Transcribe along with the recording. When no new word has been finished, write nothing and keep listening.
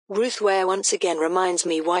Ruth Ware once again reminds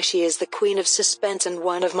me why she is the queen of suspense and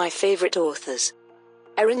one of my favorite authors.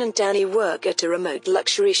 Erin and Danny work at a remote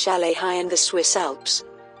luxury chalet high in the Swiss Alps.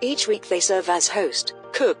 Each week they serve as host,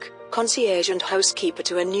 cook, concierge and housekeeper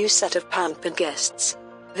to a new set of pampered guests.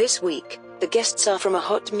 This week, the guests are from a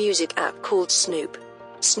hot music app called Snoop.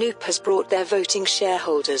 Snoop has brought their voting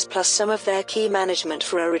shareholders plus some of their key management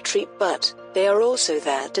for a retreat, but they are also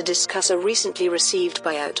there to discuss a recently received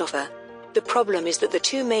buyout offer. The problem is that the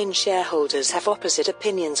two main shareholders have opposite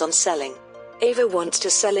opinions on selling. Ava wants to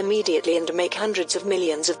sell immediately and make hundreds of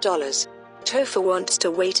millions of dollars. Topher wants to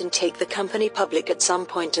wait and take the company public at some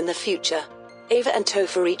point in the future. Ava and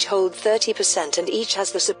Topher each hold 30% and each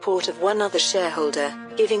has the support of one other shareholder,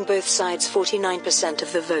 giving both sides 49%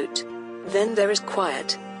 of the vote. Then there is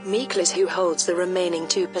Quiet, meek Liz, who holds the remaining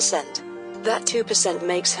 2%. That 2%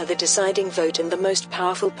 makes her the deciding vote and the most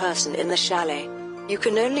powerful person in the chalet. You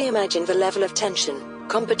can only imagine the level of tension,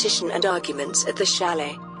 competition and arguments at the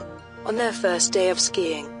chalet. On their first day of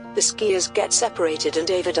skiing, the skiers get separated and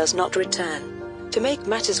Ava does not return. To make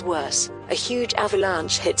matters worse, a huge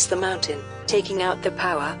avalanche hits the mountain, taking out the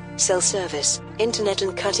power, cell service, internet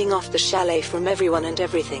and cutting off the chalet from everyone and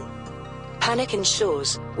everything. Panic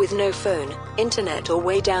ensures, with no phone, internet or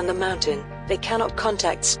way down the mountain, they cannot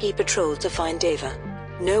contact ski patrol to find Ava.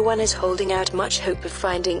 No one is holding out much hope of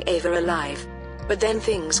finding Ava alive. But then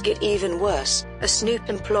things get even worse. A Snoop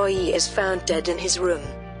employee is found dead in his room.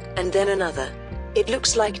 And then another. It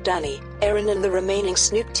looks like Danny, Erin and the remaining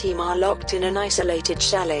Snoop team are locked in an isolated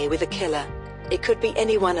chalet with a killer. It could be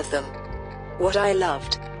any one of them. What I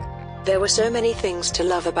loved. There were so many things to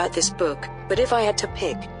love about this book, but if I had to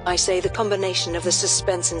pick, I say the combination of the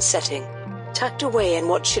suspense and setting. Tucked away in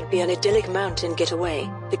what should be an idyllic mountain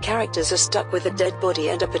getaway, the characters are stuck with a dead body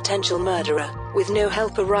and a potential murderer, with no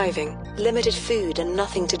help arriving, limited food and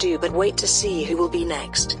nothing to do but wait to see who will be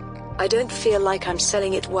next. I don't feel like I'm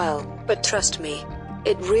selling it well, but trust me,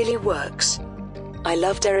 it really works. I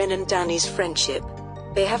loved Erin and Danny's friendship.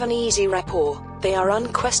 They have an easy rapport, they are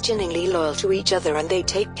unquestioningly loyal to each other and they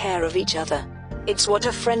take care of each other. It's what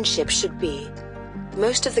a friendship should be.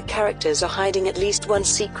 Most of the characters are hiding at least one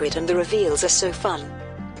secret and the reveals are so fun.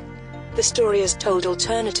 The story is told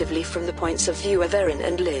alternatively from the points of view of Erin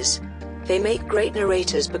and Liz. They make great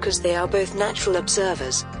narrators because they are both natural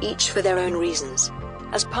observers, each for their own reasons.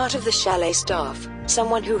 As part of the chalet staff,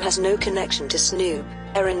 someone who has no connection to Snoop,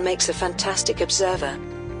 Erin makes a fantastic observer.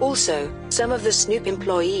 Also, some of the Snoop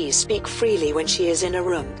employees speak freely when she is in a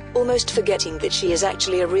room, almost forgetting that she is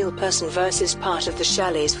actually a real person versus part of the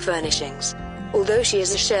chalet's furnishings. Although she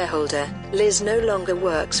is a shareholder, Liz no longer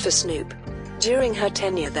works for Snoop. During her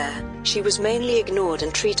tenure there, she was mainly ignored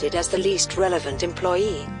and treated as the least relevant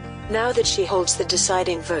employee. Now that she holds the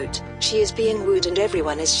deciding vote, she is being wooed and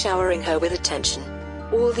everyone is showering her with attention.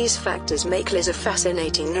 All these factors make Liz a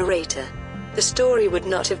fascinating narrator. The story would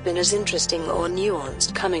not have been as interesting or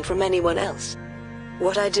nuanced coming from anyone else.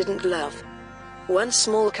 What I didn't love. One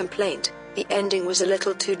small complaint, the ending was a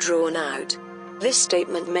little too drawn out. This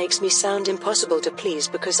statement makes me sound impossible to please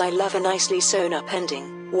because I love a nicely sewn up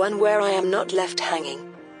ending, one where I am not left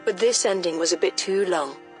hanging. But this ending was a bit too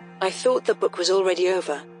long. I thought the book was already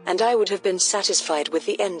over, and I would have been satisfied with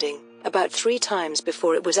the ending, about 3 times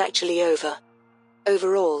before it was actually over.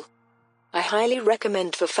 Overall, I highly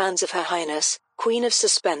recommend for fans of Her Highness, Queen of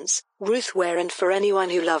Suspense, Ruth Ware, and for anyone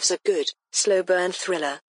who loves a good, slow burn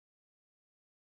thriller.